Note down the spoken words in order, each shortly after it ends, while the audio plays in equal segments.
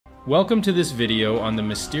Welcome to this video on the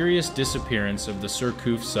mysterious disappearance of the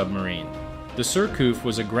Surcouf submarine. The Surcouf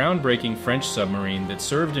was a groundbreaking French submarine that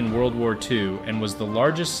served in World War II and was the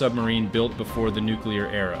largest submarine built before the nuclear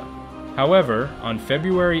era. However, on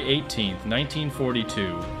February 18,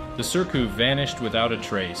 1942, the Surcouf vanished without a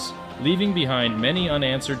trace, leaving behind many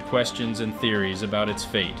unanswered questions and theories about its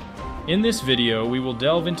fate. In this video, we will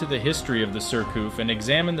delve into the history of the Surcouf and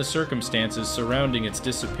examine the circumstances surrounding its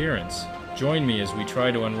disappearance. Join me as we try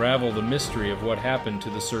to unravel the mystery of what happened to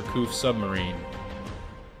the Surcouf submarine.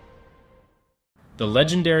 The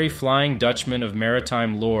legendary Flying Dutchman of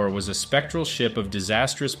maritime lore was a spectral ship of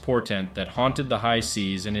disastrous portent that haunted the high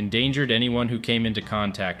seas and endangered anyone who came into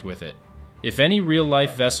contact with it. If any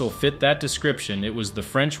real-life vessel fit that description, it was the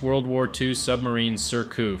French World War II submarine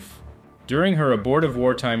Surcouf. During her abortive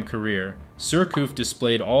wartime career, Surcouf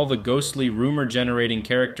displayed all the ghostly, rumor-generating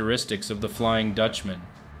characteristics of the Flying Dutchman.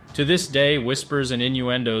 To this day, whispers and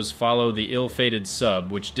innuendos follow the ill-fated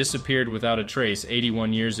sub, which disappeared without a trace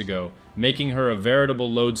 81 years ago, making her a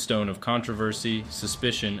veritable lodestone of controversy,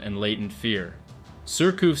 suspicion, and latent fear.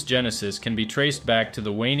 Surcouf's genesis can be traced back to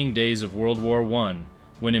the waning days of World War I,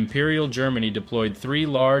 when Imperial Germany deployed 3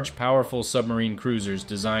 large, powerful submarine cruisers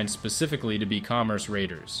designed specifically to be commerce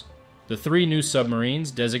raiders. The 3 new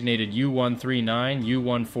submarines, designated U-139,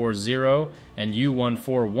 U-140, and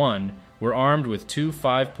U-141, were armed with 2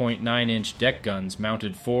 5.9-inch deck guns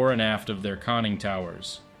mounted fore and aft of their conning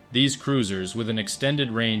towers. These cruisers, with an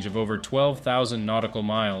extended range of over 12,000 nautical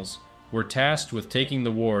miles, were tasked with taking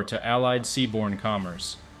the war to Allied seaborne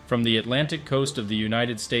commerce, from the Atlantic coast of the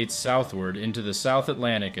United States southward into the South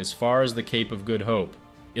Atlantic as far as the Cape of Good Hope.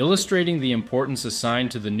 Illustrating the importance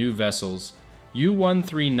assigned to the new vessels,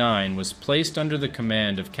 U-139 was placed under the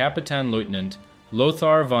command of Kapitänleutnant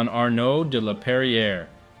Lothar von Arnaud de la Perrière,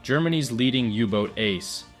 Germany's leading U-boat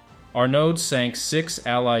ace. Arnaud sank 6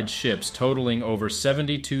 Allied ships totaling over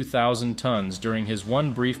 72,000 tons during his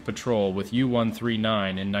one brief patrol with U-139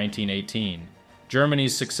 in 1918.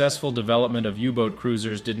 Germany's successful development of U-boat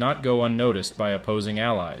cruisers did not go unnoticed by opposing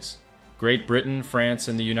allies. Great Britain, France,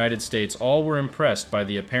 and the United States all were impressed by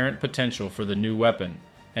the apparent potential for the new weapon,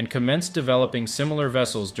 and commenced developing similar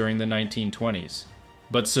vessels during the 1920s.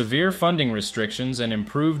 But severe funding restrictions and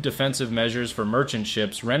improved defensive measures for merchant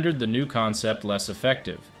ships rendered the new concept less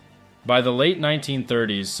effective. By the late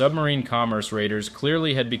 1930s, submarine commerce raiders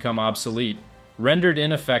clearly had become obsolete, rendered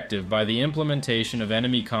ineffective by the implementation of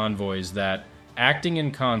enemy convoys that, acting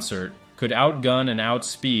in concert, could outgun and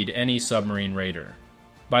outspeed any submarine raider.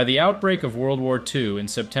 By the outbreak of World War II in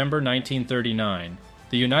September 1939,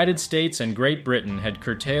 the United States and Great Britain had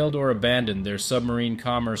curtailed or abandoned their submarine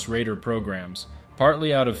commerce raider programs,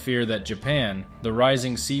 partly out of fear that Japan, the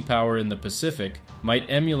rising sea power in the Pacific, might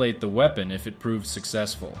emulate the weapon if it proved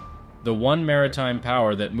successful. The one maritime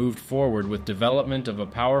power that moved forward with development of a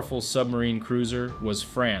powerful submarine cruiser was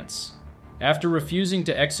France. After refusing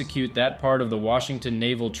to execute that part of the Washington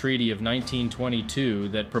Naval Treaty of 1922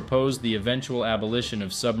 that proposed the eventual abolition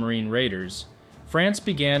of submarine raiders, France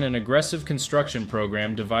began an aggressive construction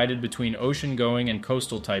program divided between ocean-going and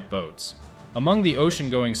coastal-type boats. Among the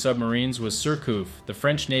ocean-going submarines was Surcouf, the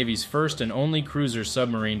French Navy's first and only cruiser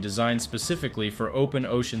submarine designed specifically for open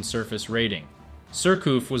ocean surface raiding.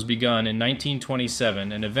 Surcouf was begun in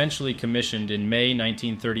 1927 and eventually commissioned in May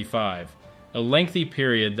 1935, a lengthy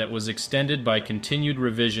period that was extended by continued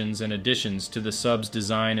revisions and additions to the sub's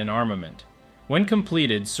design and armament. When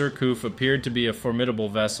completed, Surcouf appeared to be a formidable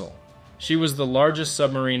vessel. She was the largest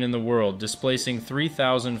submarine in the world, displacing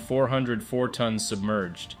 3,404 tons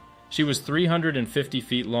submerged. She was 350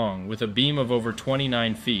 feet long, with a beam of over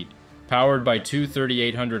 29 feet, powered by 2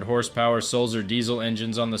 3,800 horsepower Sulzer diesel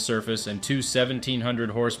engines on the surface and 2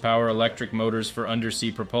 1,700 horsepower electric motors for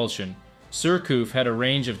undersea propulsion. Surcouf had a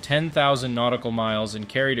range of 10,000 nautical miles and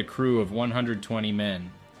carried a crew of 120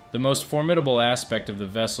 men. The most formidable aspect of the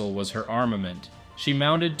vessel was her armament. She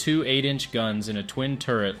mounted 2 8-inch guns in a twin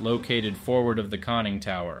turret located forward of the conning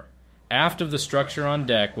tower. Aft of the structure on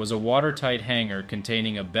deck was a watertight hangar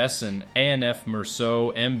containing a Besson ANF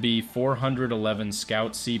Meursault MB-411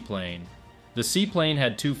 Scout seaplane. The seaplane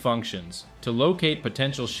had 2 functions: to locate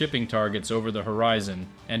potential shipping targets over the horizon,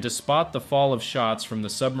 and to spot the fall of shots from the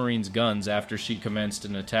submarine's guns after she commenced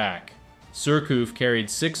an attack. Surcouf carried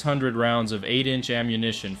 600 rounds of 8-inch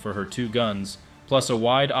ammunition for her 2 guns, plus a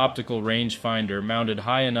wide optical rangefinder mounted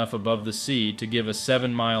high enough above the sea to give a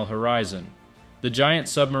 7-mile horizon. The giant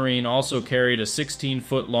submarine also carried a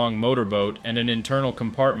 16-foot-long motorboat and an internal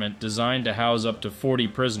compartment designed to house up to 40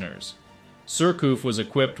 prisoners. Surcouf was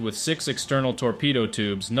equipped with 6 external torpedo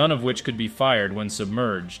tubes, none of which could be fired when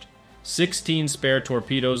submerged. 16 spare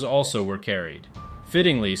torpedoes also were carried.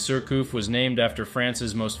 Fittingly, Surcouf was named after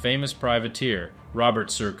France's most famous privateer, Robert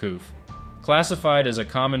Surcouf. Classified as a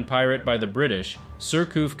common pirate by the British,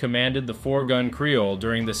 Surcouf commanded the four-gun Creole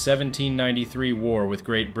during the 1793 war with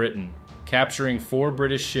Great Britain, capturing 4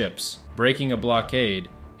 British ships, breaking a blockade,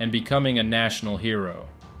 and becoming a national hero.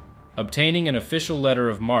 Obtaining an official letter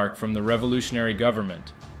of marque from the revolutionary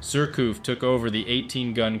government, Surcouf took over the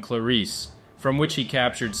 18-gun Clarice, from which he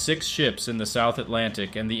captured 6 ships in the South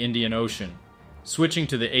Atlantic and the Indian Ocean. Switching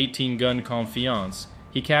to the 18-gun Confiance,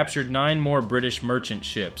 he captured 9 more British merchant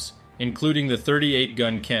ships, including the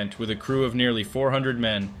 38-gun Kent with a crew of nearly 400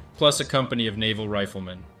 men, plus a company of naval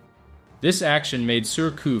riflemen. This action made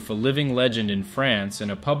Surcouf a living legend in France and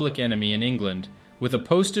a public enemy in England, with a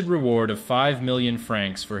posted reward of 5 million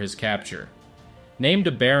francs for his capture. Named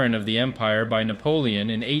a baron of the empire by Napoleon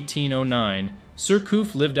in 1809,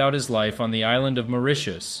 Surcouf lived out his life on the island of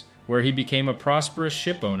Mauritius, where he became a prosperous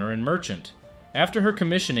shipowner and merchant. After her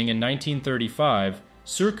commissioning in 1935,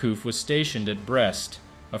 Surcouf was stationed at Brest,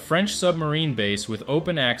 a French submarine base with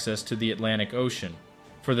open access to the Atlantic Ocean.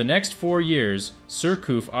 For the next 4 years,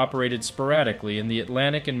 Surcouf operated sporadically in the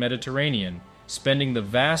Atlantic and Mediterranean, spending the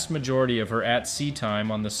vast majority of her at-sea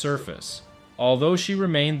time on the surface. Although she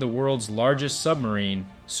remained the world's largest submarine,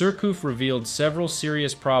 Surcouf revealed several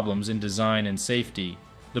serious problems in design and safety.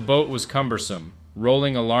 The boat was cumbersome,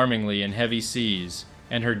 rolling alarmingly in heavy seas,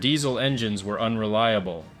 and her diesel engines were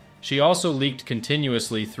unreliable. She also leaked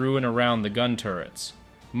continuously through and around the gun turrets.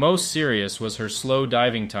 Most serious was her slow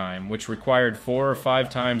diving time, which required 4 or 5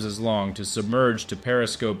 times as long to submerge to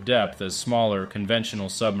periscope depth as smaller, conventional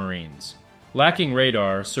submarines. Lacking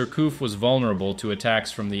radar, Surcouf was vulnerable to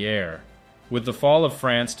attacks from the air. With the fall of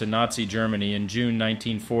France to Nazi Germany in June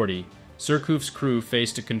 1940, Surcouf's crew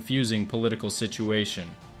faced a confusing political situation.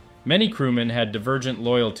 Many crewmen had divergent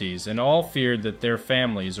loyalties, and all feared that their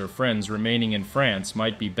families or friends remaining in France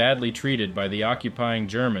might be badly treated by the occupying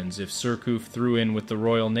Germans if Surcouf threw in with the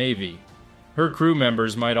Royal Navy. Her crew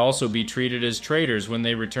members might also be treated as traitors when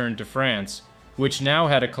they returned to France, which now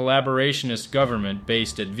had a collaborationist government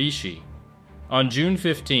based at Vichy. On June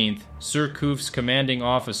 15th, Surcouf's commanding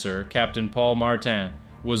officer, Captain Paul Martin,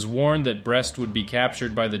 was warned that Brest would be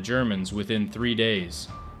captured by the Germans within 3 days.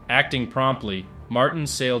 Acting promptly, Martin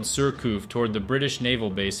sailed Surcouf toward the British naval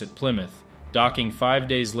base at Plymouth, docking 5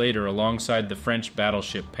 days later alongside the French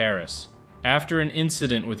battleship Paris. After an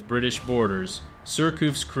incident with British boarders,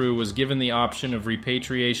 Surcouf's crew was given the option of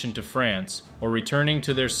repatriation to France or returning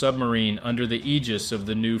to their submarine under the aegis of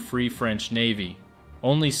the new Free French Navy.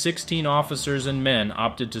 Only 16 officers and men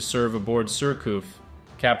opted to serve aboard Surcouf.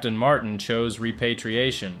 Captain Martin chose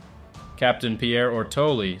repatriation. Captain Pierre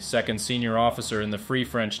Ortoli, second senior officer in the Free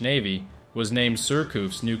French Navy, was named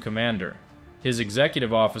Surcouf's new commander. His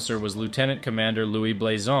executive officer was Lieutenant Commander Louis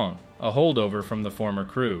Blaison, a holdover from the former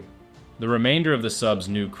crew. The remainder of the sub's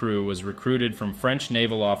new crew was recruited from French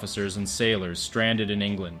naval officers and sailors stranded in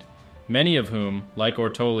England, many of whom, like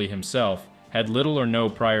Ortoli himself, had little or no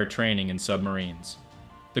prior training in submarines.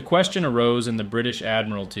 The question arose in the British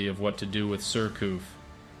Admiralty of what to do with Surcouf.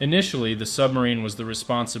 Initially, the submarine was the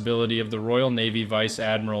responsibility of the Royal Navy Vice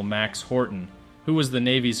Admiral Max Horton, who was the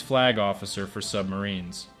Navy's flag officer for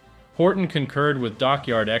submarines. Horton concurred with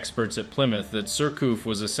dockyard experts at Plymouth that Surcouf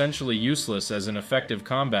was essentially useless as an effective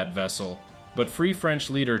combat vessel, but Free French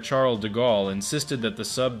leader Charles de Gaulle insisted that the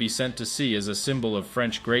sub be sent to sea as a symbol of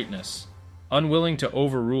French greatness. Unwilling to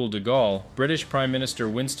overrule de Gaulle, British Prime Minister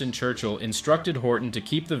Winston Churchill instructed Horton to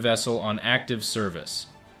keep the vessel on active service.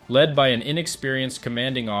 Led by an inexperienced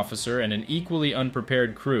commanding officer and an equally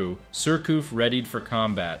unprepared crew, Surcouf readied for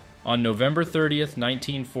combat. On November 30th,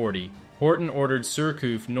 1940, Horton ordered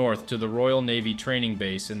Surcouf north to the Royal Navy training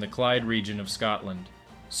base in the Clyde region of Scotland.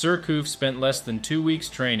 Surcouf spent less than 2 weeks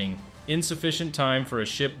training, insufficient time for a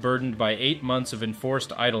ship burdened by 8 months of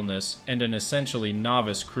enforced idleness and an essentially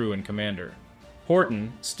novice crew and commander.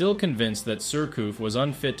 Horton, still convinced that Surcouf was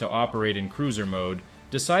unfit to operate in cruiser mode,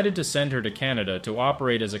 decided to send her to Canada to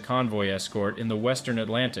operate as a convoy escort in the Western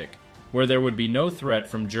Atlantic, where there would be no threat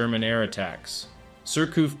from German air attacks.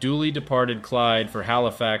 Surcouf duly departed Clyde for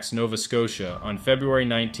Halifax, Nova Scotia on February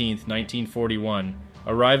 19, 1941,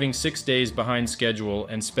 arriving 6 days behind schedule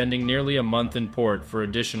and spending nearly a month in port for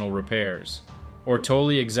additional repairs.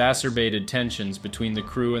 Ortoli exacerbated tensions between the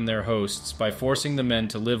crew and their hosts by forcing the men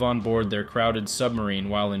to live on board their crowded submarine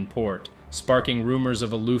while in port, sparking rumors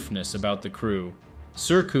of aloofness about the crew.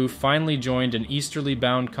 Surcouf finally joined an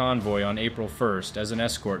easterly-bound convoy on April 1st as an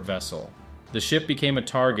escort vessel. The ship became a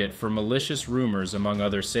target for malicious rumors among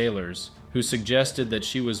other sailors, who suggested that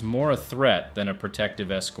she was more a threat than a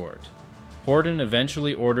protective escort. Horton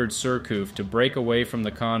eventually ordered Surcouf to break away from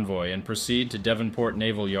the convoy and proceed to Devonport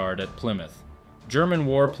Naval Yard at Plymouth. German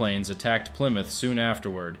warplanes attacked Plymouth soon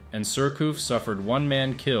afterward, and Surcouf suffered 1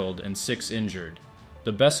 man killed and 6 injured.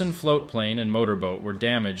 The Besson floatplane and motorboat were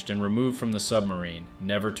damaged and removed from the submarine,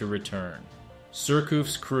 never to return.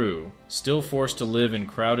 Surcouf's crew, still forced to live in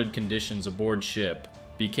crowded conditions aboard ship,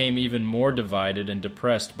 became even more divided and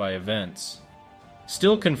depressed by events.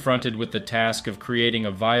 Still confronted with the task of creating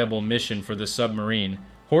a viable mission for the submarine,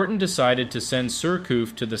 Horton decided to send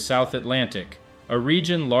Surcouf to the South Atlantic, a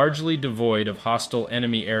region largely devoid of hostile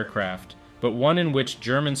enemy aircraft, but one in which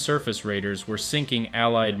German surface raiders were sinking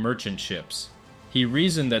Allied merchant ships. He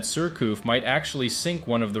reasoned that Surcouf might actually sink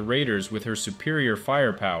one of the raiders with her superior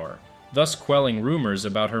firepower, thus quelling rumors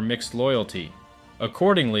about her mixed loyalty.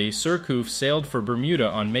 Accordingly, Surcouf sailed for Bermuda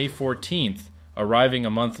on May 14th, arriving a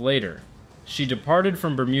month later. She departed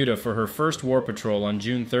from Bermuda for her first war patrol on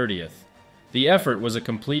June 30th. The effort was a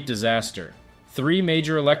complete disaster. 3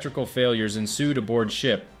 major electrical failures ensued aboard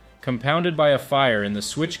ship, compounded by a fire in the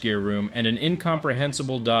switchgear room and an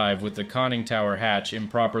incomprehensible dive with the conning tower hatch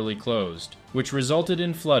improperly closed, which resulted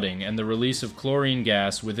in flooding and the release of chlorine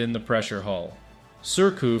gas within the pressure hull.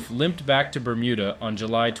 Surcouf limped back to Bermuda on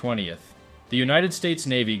July 20th. The United States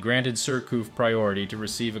Navy granted Surcouf priority to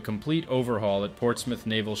receive a complete overhaul at Portsmouth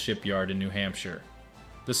Naval Shipyard in New Hampshire.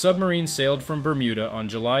 The submarine sailed from Bermuda on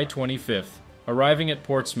July 25th, arriving at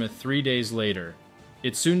Portsmouth 3 days later.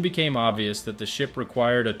 It soon became obvious that the ship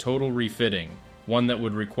required a total refitting, one that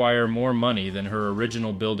would require more money than her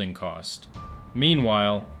original building cost.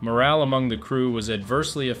 Meanwhile, morale among the crew was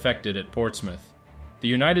adversely affected at Portsmouth. The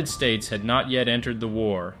United States had not yet entered the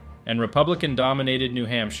war, and Republican-dominated New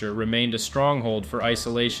Hampshire remained a stronghold for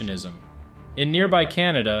isolationism. In nearby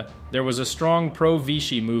Canada, there was a strong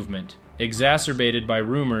pro-Vichy movement, exacerbated by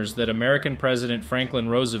rumors that American President Franklin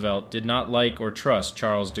Roosevelt did not like or trust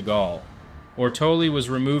Charles de Gaulle. Ortoli was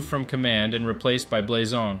removed from command and replaced by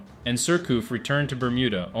Blaison, and Surcouf returned to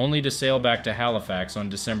Bermuda, only to sail back to Halifax on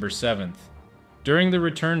December 7th. During the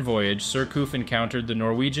return voyage, Surcouf encountered the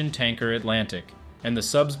Norwegian tanker Atlantic, and the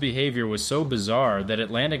sub's behavior was so bizarre that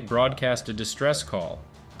Atlantic broadcast a distress call,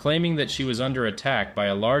 claiming that she was under attack by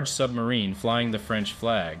a large submarine flying the French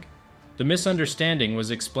flag. The misunderstanding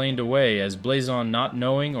was explained away as Blaison not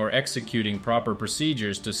knowing or executing proper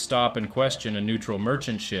procedures to stop and question a neutral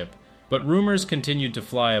merchant ship, but rumors continued to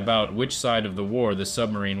fly about which side of the war the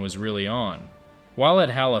submarine was really on. While at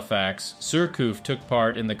Halifax, Surcouf took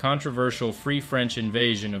part in the controversial Free French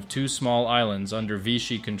invasion of 2 small islands under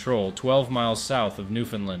Vichy control 12 miles south of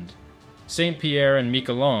Newfoundland. St. Pierre and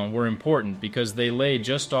Miquelon were important because they lay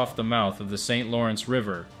just off the mouth of the St. Lawrence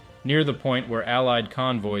River, near the point where Allied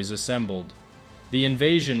convoys assembled. The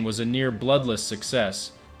invasion was a near bloodless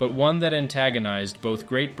success, but one that antagonized both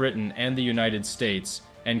Great Britain and the United States,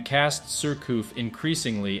 and cast Surcouf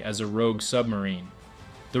increasingly as a rogue submarine.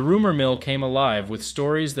 The rumor mill came alive with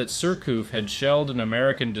stories that Surcouf had shelled an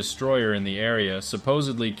American destroyer in the area,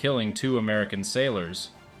 supposedly killing 2 American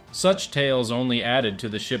sailors. Such tales only added to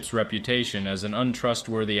the ship's reputation as an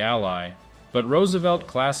untrustworthy ally, but Roosevelt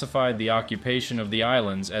classified the occupation of the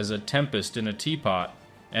islands as a tempest in a teapot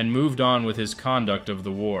and moved on with his conduct of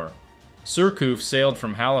the war. Surcouf sailed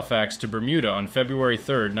from Halifax to Bermuda on February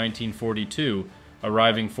 3, 1942,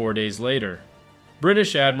 arriving 4 days later.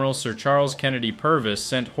 British Admiral Sir Charles Kennedy Purvis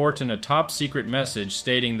sent Horton a top-secret message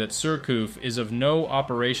stating that Surcouf is of no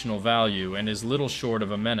operational value and is little short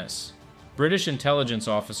of a menace. British intelligence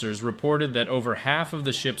officers reported that over half of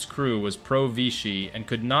the ship's crew was pro-Vichy and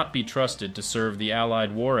could not be trusted to serve the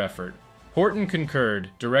Allied war effort. Horton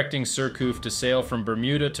concurred, directing Surcouf to sail from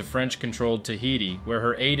Bermuda to French-controlled Tahiti, where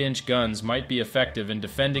her 8-inch guns might be effective in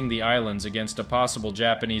defending the islands against a possible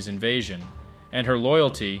Japanese invasion, and her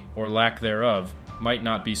loyalty, or lack thereof, might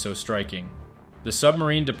not be so striking. The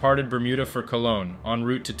submarine departed Bermuda for Cologne, en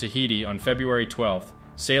route to Tahiti on February 12th,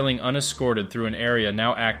 sailing unescorted through an area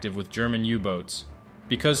now active with German U-boats.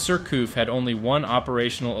 Because Surcouf had only one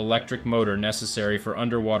operational electric motor necessary for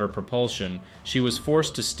underwater propulsion, she was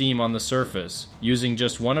forced to steam on the surface, using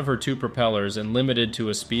just one of her 2 propellers and limited to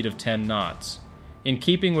a speed of 10 knots. In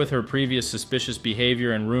keeping with her previous suspicious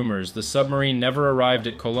behavior and rumors, the submarine never arrived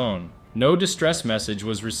at Cologne. No distress message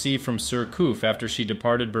was received from Surcouf after she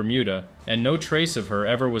departed Bermuda, and no trace of her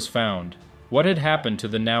ever was found. What had happened to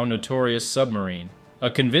the now notorious submarine? A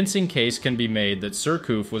convincing case can be made that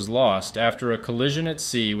Surcouf was lost after a collision at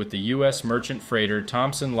sea with the U.S. merchant freighter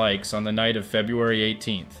Thomson Lykes on the night of February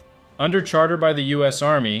 18th. Under charter by the U.S.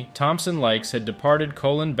 Army, Thomson Lykes had departed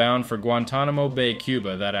Colon bound for Guantanamo Bay,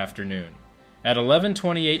 Cuba that afternoon. At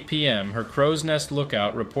 11:28 p.m., her crow's nest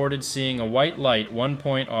lookout reported seeing a white light 1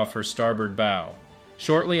 point off her starboard bow.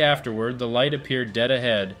 Shortly afterward, the light appeared dead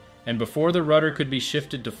ahead, and before the rudder could be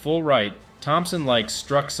shifted to full right, Thompson Lykes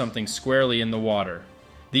struck something squarely in the water.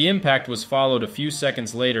 The impact was followed a few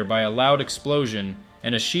seconds later by a loud explosion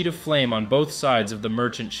and a sheet of flame on both sides of the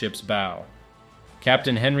merchant ship's bow.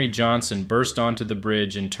 Captain Henry Johnson burst onto the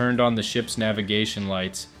bridge and turned on the ship's navigation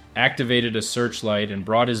lights, activated a searchlight, and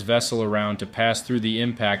brought his vessel around to pass through the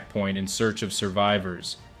impact point in search of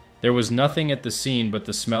survivors. There was nothing at the scene but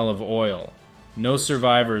the smell of oil. No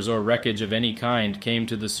survivors or wreckage of any kind came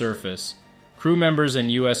to the surface. Crew members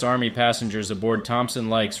and U.S. Army passengers aboard Thompson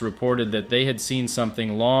Lykes reported that they had seen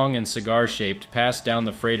something long and cigar-shaped pass down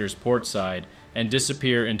the freighter's port side and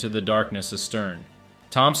disappear into the darkness astern.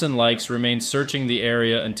 Thompson Lykes remained searching the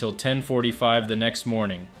area until 10:45 the next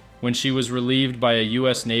morning, when she was relieved by a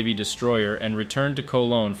U.S. Navy destroyer and returned to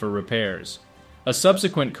Cologne for repairs. A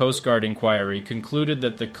subsequent Coast Guard inquiry concluded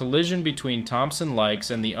that the collision between Thompson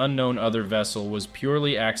Lykes and the unknown other vessel was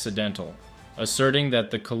purely accidental, asserting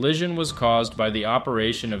that the collision was caused by the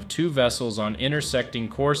operation of two vessels on intersecting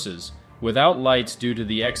courses, without lights due to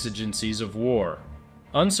the exigencies of war.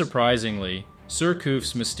 Unsurprisingly,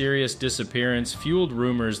 Surcouf's mysterious disappearance fueled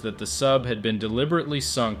rumors that the sub had been deliberately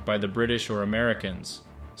sunk by the British or Americans.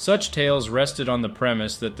 Such tales rested on the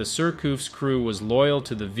premise that the Surcouf's crew was loyal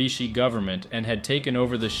to the Vichy government and had taken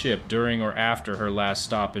over the ship during or after her last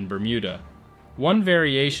stop in Bermuda. One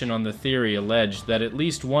variation on the theory alleged that at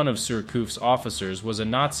least one of Surcouf's officers was a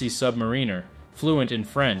Nazi submariner, fluent in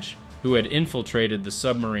French, who had infiltrated the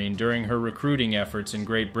submarine during her recruiting efforts in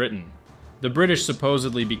Great Britain. The British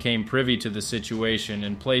supposedly became privy to the situation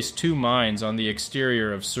and placed two mines on the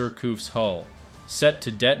exterior of Surcouf's hull, set to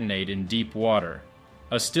detonate in deep water.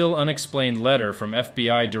 A still unexplained letter from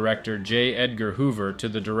FBI Director J. Edgar Hoover to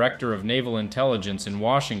the Director of Naval Intelligence in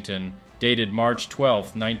Washington, dated March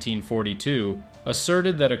 12, 1942,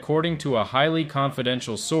 asserted that according to a highly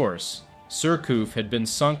confidential source, Surcouf had been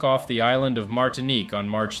sunk off the island of Martinique on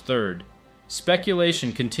March 3rd.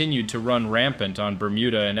 Speculation continued to run rampant on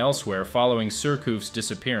Bermuda and elsewhere following Surcouf's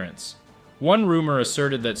disappearance. One rumor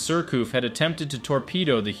asserted that Surcouf had attempted to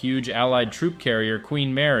torpedo the huge Allied troop carrier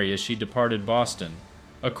Queen Mary as she departed Boston.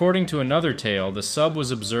 According to another tale, the sub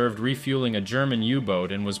was observed refueling a German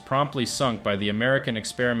U-boat and was promptly sunk by the American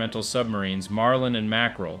experimental submarines Marlin and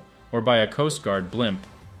Mackerel, or by a Coast Guard blimp.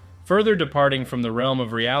 Further departing from the realm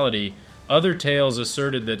of reality, other tales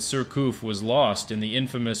asserted that Surcouf was lost in the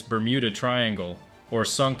infamous Bermuda Triangle, or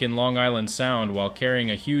sunk in Long Island Sound while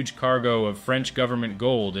carrying a huge cargo of French government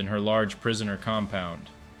gold in her large prisoner compound.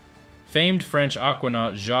 Famed French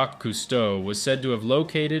aquanaut Jacques Cousteau was said to have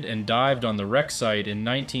located and dived on the wreck site in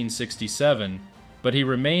 1967, but he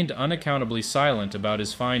remained unaccountably silent about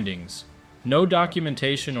his findings. No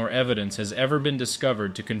documentation or evidence has ever been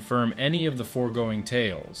discovered to confirm any of the foregoing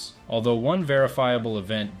tales, although one verifiable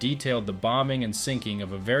event detailed the bombing and sinking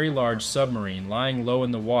of a very large submarine lying low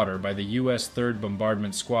in the water by the U.S. 3rd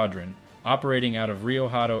Bombardment Squadron, operating out of Rio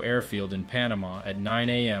Hato Airfield in Panama at 9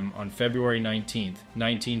 a.m. on February 19,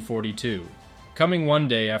 1942. Coming one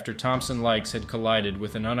day after Thompson Lykes had collided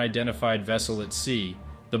with an unidentified vessel at sea,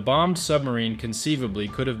 the bombed submarine conceivably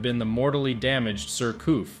could have been the mortally damaged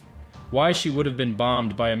Surcouf. Why she would have been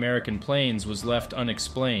bombed by American planes was left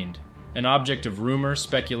unexplained. An object of rumor,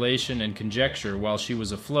 speculation, and conjecture while she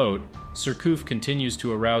was afloat, Surcouf continues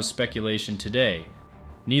to arouse speculation today.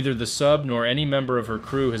 Neither the sub nor any member of her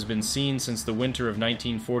crew has been seen since the winter of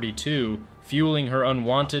 1942, fueling her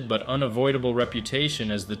unwanted but unavoidable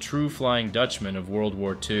reputation as the true Flying Dutchman of World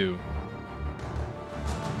War II.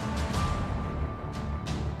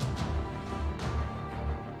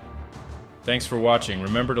 Thanks for watching.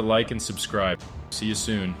 Remember to like and subscribe. See you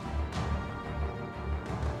soon.